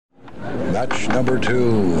Match number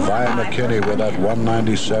 2, Vi McKinney with that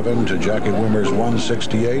 197 to Jackie Wimmer's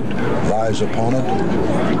 168. Vi's opponent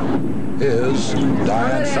is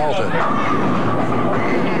Diane Felton.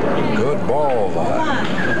 Good ball,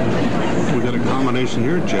 Vi. We got a combination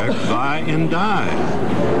here, Jack. Vi and Die.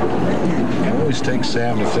 It always takes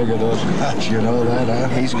Sam to figure those out. You know that, huh?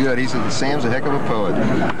 He's good. Sam's a heck of a poet.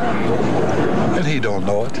 And he don't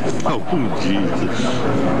know it. Oh, Jesus.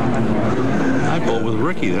 I bowled with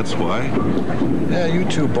Ricky, that's why. Yeah, you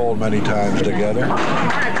two bowled many times together.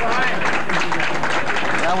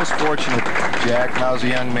 I was fortunate, Jack. When I was a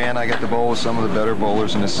young man, I got to bowl with some of the better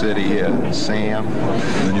bowlers in the city. Sam,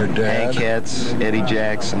 and your dad, Hank Hetz, Eddie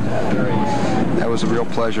Jackson. That was a real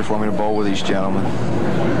pleasure for me to bowl with these gentlemen.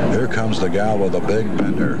 Here comes the gal with the big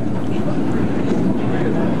bender.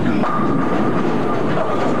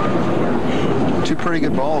 Two pretty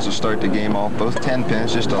good balls to start the game off. Both 10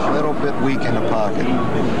 pins, just a little bit weak in the pocket.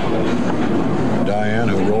 Diane,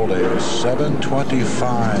 who rolled a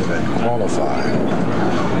 725 and qualified.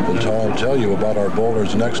 We'll tell you about our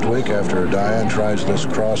bowlers next week after Diane tries this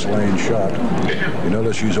cross-lane shot. You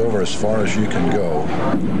notice she's over as far as she can go.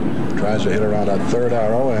 Tries to hit around that third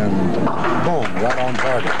arrow, and boom, right on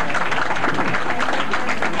target.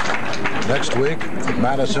 Next week at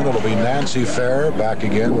Madison, it'll be Nancy Fair back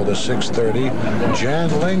again with a 630.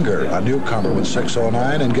 Jan Linger, a newcomer, with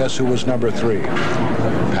 609. And guess who was number 3?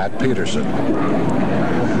 Pat Peterson.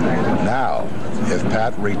 Now, if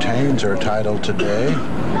Pat retains her title today,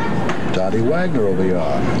 Dottie Wagner will be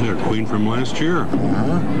on. Their queen from last year.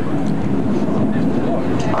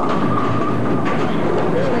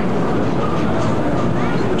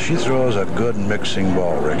 She throws a good mixing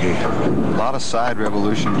ball, Ricky. A lot of side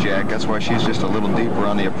revolution, Jack. That's why she's just a little deeper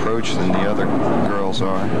on the approach than the other girls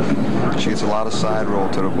are. She gets a lot of side roll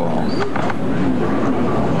to the ball.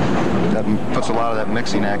 That puts a lot of that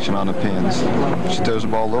mixing action on the pins. She throws the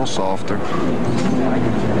ball a little softer.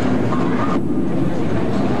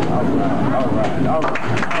 All right.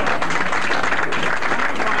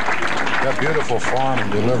 Got beautiful form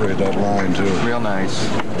and delivery at that line, too. Real nice.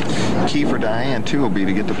 Key for Diane, too, will be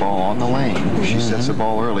to get the ball on the lane. If she sets the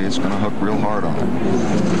ball early, it's going to hook real hard on her.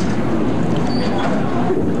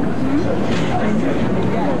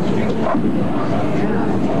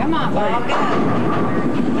 Come on, ball, go.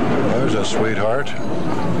 There's a sweetheart.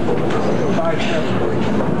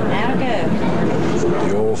 That'll go.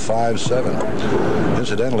 The old 5-7.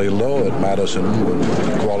 Incidentally, low at Madison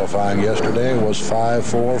qualifying yesterday was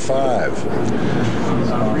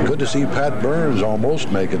 5-4-5. Good to see Pat Burns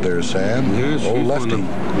almost make it there, Sam. Yes, old lefty.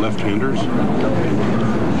 Left-handers.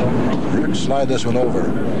 Rick, slide this one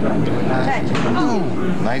over.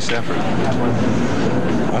 Nice effort.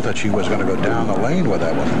 I thought she was going to go down the lane with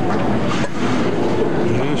that one.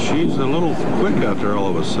 Yeah, she's a little quick out there all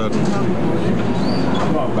of a sudden.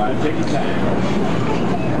 Come on, Brian, take your time.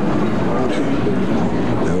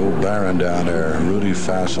 The old Baron down there, Rudy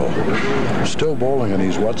Fassel. Still bowling, and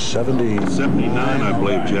he's what, 70? 79, I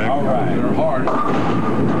believe, Jack. All right, they're hard.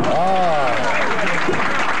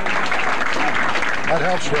 That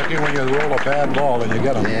helps, Ricky, when you roll a bad ball and you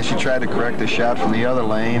get them. Yeah, she tried to correct the shot from the other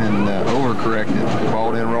lane and overcorrected.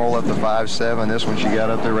 Ball didn't roll up the 5-7. This one she got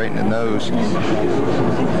up there right in the nose.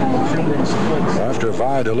 After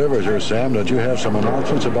Vi delivers her, Sam, did you have some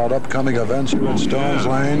announcements about upcoming events here at Stones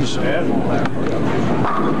Lanes?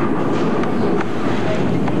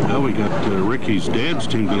 Well, we got Ricky's dad's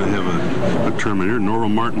team going to have a tournament here, Norval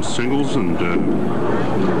Martin singles, and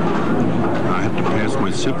I have to pass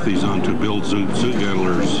my sympathies on to Bill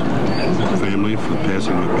Zugadler's family for the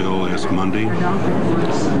passing of Bill last Monday.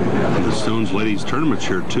 And the Stones ladies tournaments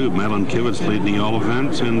here too. Madeline Kivitz leading the all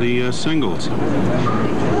events and the singles.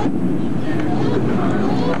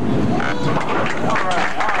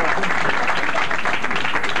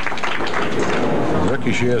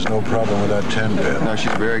 Ricky, she has no problem with that 10 pin. No,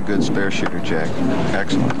 she's a very good spare shooter, Jack.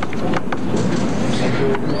 Excellent.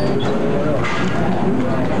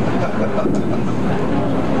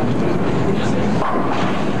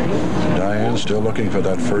 Diane still looking for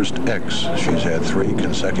that first X. She's had 3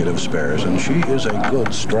 consecutive spares, and she is a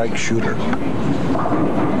good strike shooter.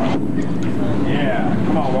 Yeah,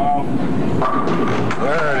 come on, Wild.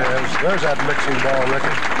 There it is. There's that mixing ball,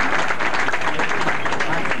 Ricky.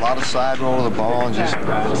 A lot of side roll of the ball and just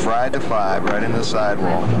fried to 5 right into the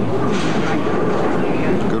sidewall.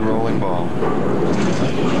 Good rolling ball.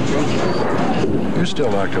 You're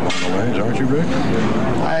still active on the lanes, aren't you, Rick?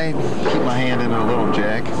 I keep my hand in it a little,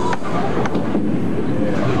 Jack.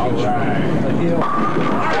 All right.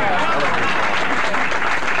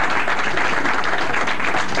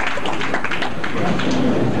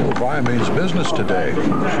 Vi means business today.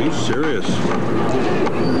 She's serious.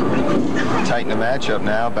 Tighten the match up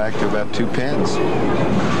now, back to about 2 pins. Vi,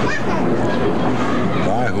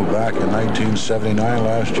 who back in 1979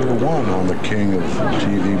 last year won on the king of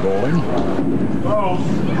TV bowling.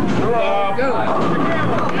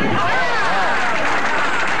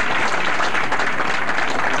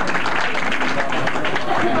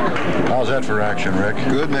 How's that for action, Rick?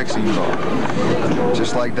 Good mixing ball.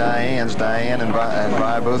 Just like Diane's. Diane and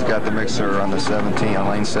Vi both got the mixer on the 17, on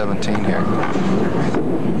lane 17 here.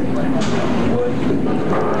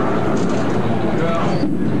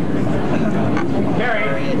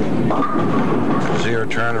 See her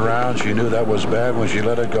turn around. She knew that was bad when she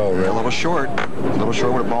let it go, Rick. A little short with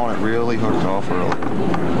a ball, and it really hooked off early.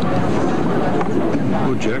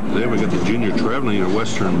 Oh, Jack, today we got the junior traveling at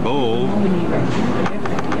Western Bowl.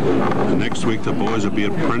 And next week the boys will be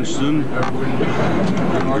at Princeton.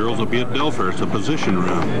 The girls will be at Delaware. It's a position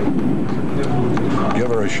round. Give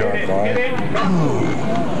her a shot, Vi.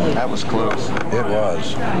 That was close. It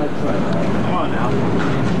was. Come on now.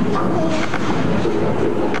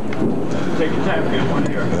 Take your time, get one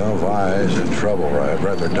here. Well, Vi is in trouble, right?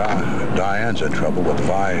 Rather, Diane's in trouble with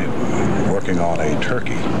Vi working on a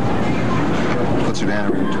turkey. Puts her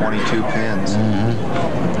down to 22 pins.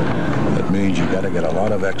 That means you got to get a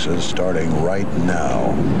lot of X's starting right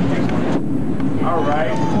now. All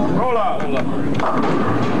right. Roll up.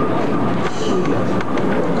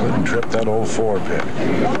 Couldn't trip that old 4-pin.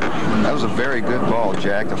 That was a very good ball,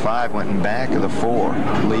 Jack. The 5 went in back of the 4,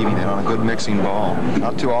 leaving it on a good mixing ball.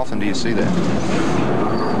 Not too often do you see that.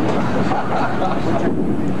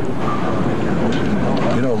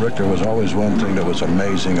 You know, Rick, there was always one thing that was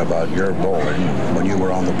amazing about your bowling when you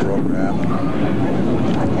were on the program.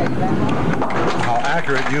 How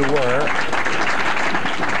accurate you were.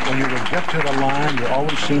 When you would get to the line, you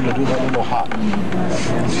always seemed to do that little hop.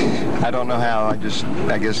 I don't know how. I guess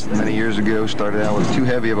many years ago started out with too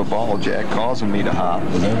heavy of a ball, Jack, causing me to hop.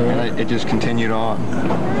 And it just continued on.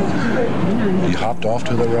 You hopped off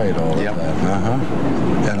to the right all the time.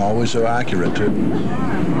 And always so accurate, too.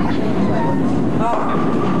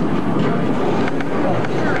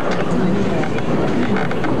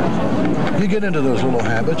 You get into those little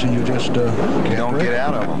habits and you just can't Don't get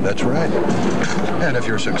out of them. That's right. And if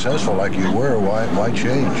you're successful like you were, why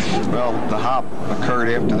change? Well, the hop occurred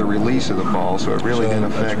after the release of the ball, so it really didn't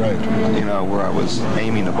affect, where I was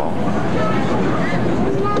aiming the ball.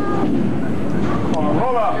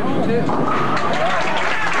 Roll up.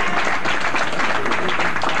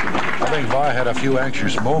 I think Vi had a few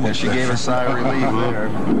anxious moments. She gave a sigh of relief there.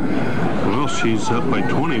 Well, she's up by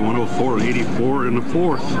 20, 104-84 in the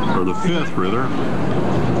 4th, or the 5th, rather.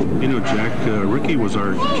 You know, Jack, Ricky was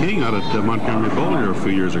our king out at Montgomery Bowling a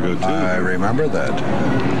few years ago, too. I remember that.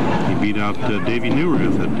 He beat out Davey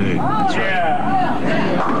Newrath that day.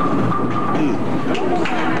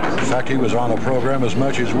 In fact, he was on the program as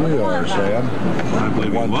much as we are, Sam. I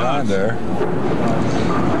believe one he was. time there.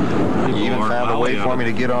 You even found a way for me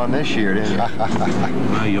to get on this year, didn't you?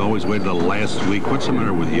 Now you always wait till the last week. What's the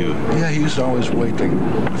matter with you? Yeah, he used to always wait.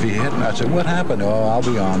 If he hadn't, I said, what happened? Oh, I'll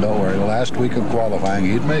be on, don't worry. The last week of qualifying,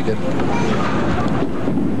 he'd make it.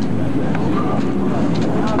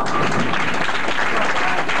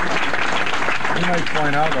 You might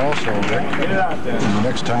point out also, Rick, the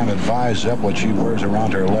next time advise up what she wears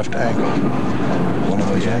around her left ankle. One of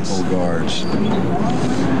those ankle guards.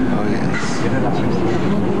 Oh, yes.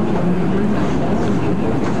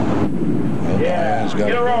 Well, Diane's got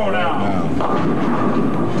Get a roll now.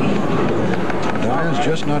 Diane's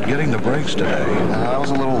just not getting the breaks today. That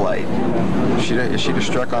was a little light. If she'd have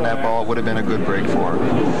struck on that ball, it would have been a good break for her.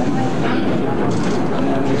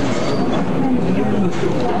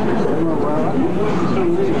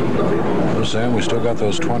 Well, Sam, we still got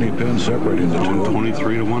those 20 pins separating the two.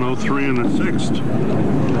 23-103 in the 6th.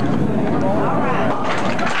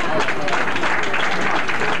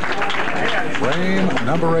 Frame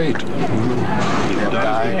number 8.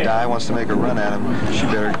 Di wants to make a run at him. She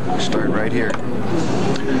better start right here.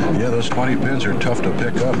 Yeah, those 20 pins are tough to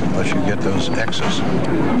pick up unless you get those X's.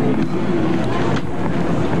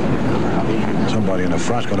 Somebody in the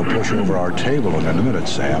front's going to push over our table in a minute,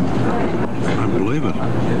 Sam. I believe it.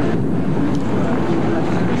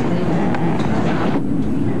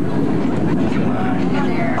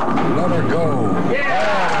 Let her go.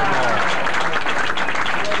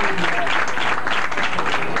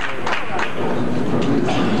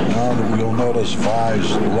 Now you'll notice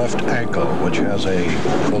Vi's left ankle, which has a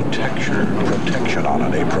protection on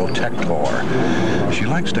it, a protector. She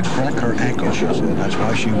likes to crack her ankle, she said. That's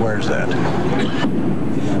why she wears that.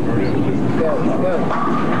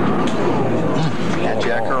 Yeah,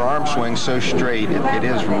 Jack, her arm upswing so straight, it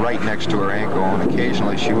is right next to her ankle, and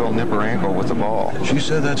occasionally she will nip her ankle with the ball. She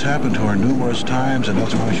said that's happened to her numerous times, and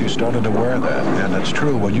that's why she started to wear that. And it's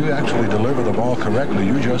true. When you actually deliver the ball correctly,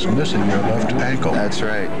 you're just missing your left ankle. That's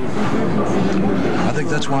right. I think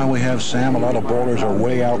that's why we have Sam. A lot of bowlers are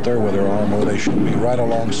way out there with their arm where they should be right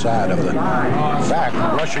alongside of the back,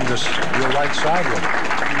 rushing this your right side with it.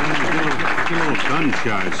 Get a little gun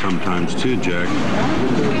shy sometimes too, Jack.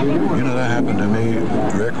 You know, that happened to me,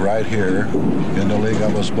 Rick, right here in the league I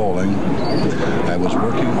was bowling. I was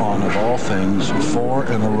working on, of all things, 4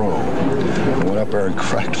 in a row. I went up there and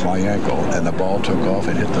cracked my ankle, and the ball took off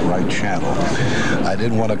and hit the right channel. I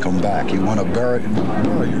didn't want to come back. You want to bury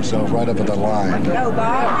yourself right up at the line. Go,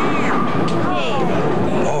 Bob.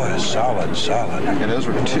 Oh, it's solid, solid. And those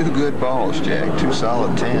were 2 good balls, Jack. 2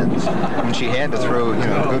 solid 10s. I mean, she had to throw,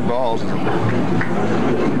 good balls.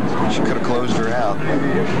 She could have closed her out.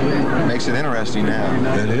 Makes it interesting now.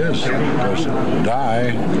 It is, because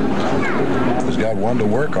Di has got 1 to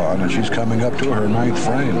work on, and she's coming up to her 9th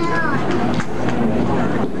frame.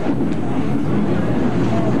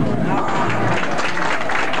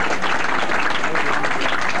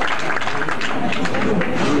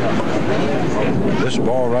 This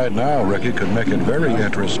ball right now, Ricky, could make it very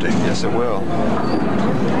interesting. Yes, it will.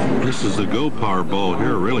 This is the go power ball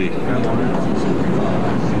here, really.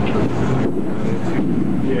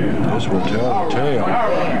 This will tell the tale.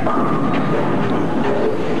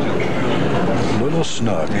 A little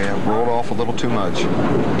snug. Yeah, rolled off a little too much. A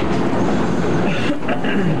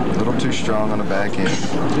little too strong on the back end.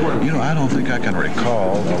 You know, I don't think I can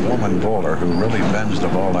recall a woman bowler who really bends the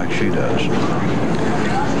ball like she does.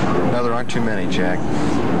 No, there aren't too many, Jack.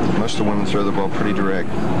 Most of the women throw the ball pretty direct.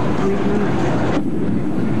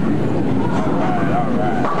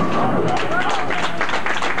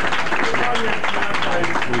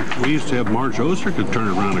 We used to have Marge Oster could turn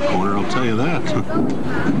it around a corner, I'll tell you that.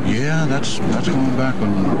 Yeah, that's going back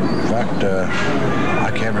when, in fact,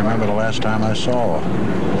 I can't remember the last time I saw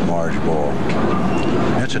Marge bowl.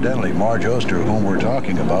 Incidentally, Marge Oster, whom we're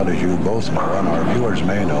talking about, as you both know, and our viewers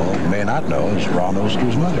may not know, is Ron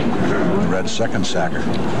Oster's mother, the Red second sacker.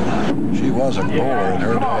 She was a bowler in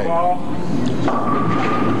her day.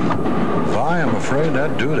 I am afraid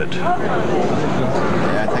that did it.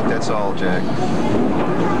 Yeah, I think that's all, Jack.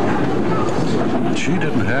 She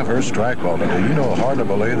didn't have her strike ball today. You know, hard to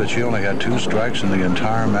believe that she only had 2 strikes in the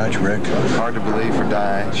entire match, Rick. Hard to believe for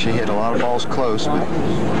Di. She hit a lot of balls close, but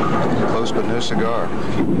no cigar.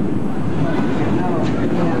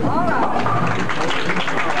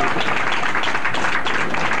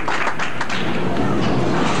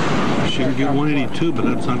 She can get 182, but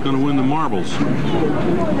that's not going to win the marbles.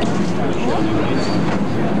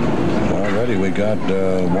 Already we got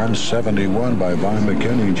 171 by Vine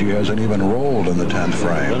McKinney. She hasn't even rolled in the 10th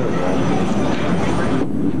frame.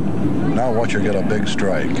 Now watch her get a big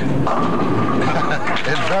strike.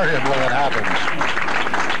 Invariably it happens.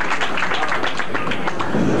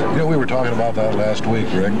 You know, we were talking about that last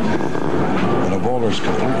week, Rick. When a bowler's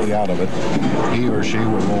completely out of it, he or she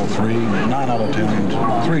will roll 9 out of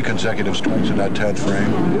 10, 3 consecutive strikes in that 10th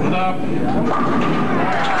frame.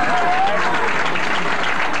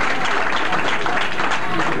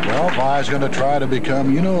 Well, Vi's going to try to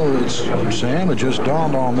become, Sam, it just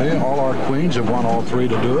dawned on me, all our queens have won all 3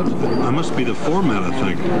 to do it. That must be the format, I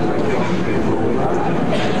think.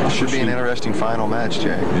 It should be an interesting final match,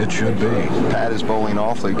 Jay. It should be. Pat is bowling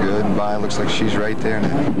awfully good, and Vi looks like she's right there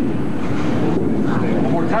now.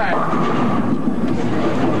 One more time.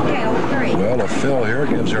 Well, a fill here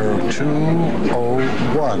gives her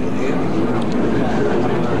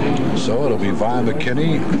 201. So it'll be Vi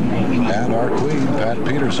McKinney and our queen, Pat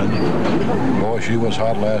Peterson. Boy, she was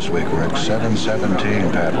hot last week, Rick.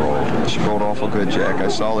 717 Pat rolled. She bowled awful good, Jack. I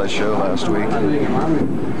saw that show last week.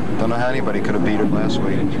 Don't know how anybody could have beat her last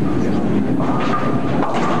week.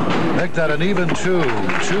 Make that an even 2.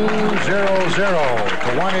 2-0-0 to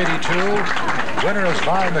 182. Winner is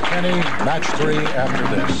Vi McKinney. Match 3 after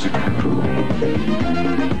this.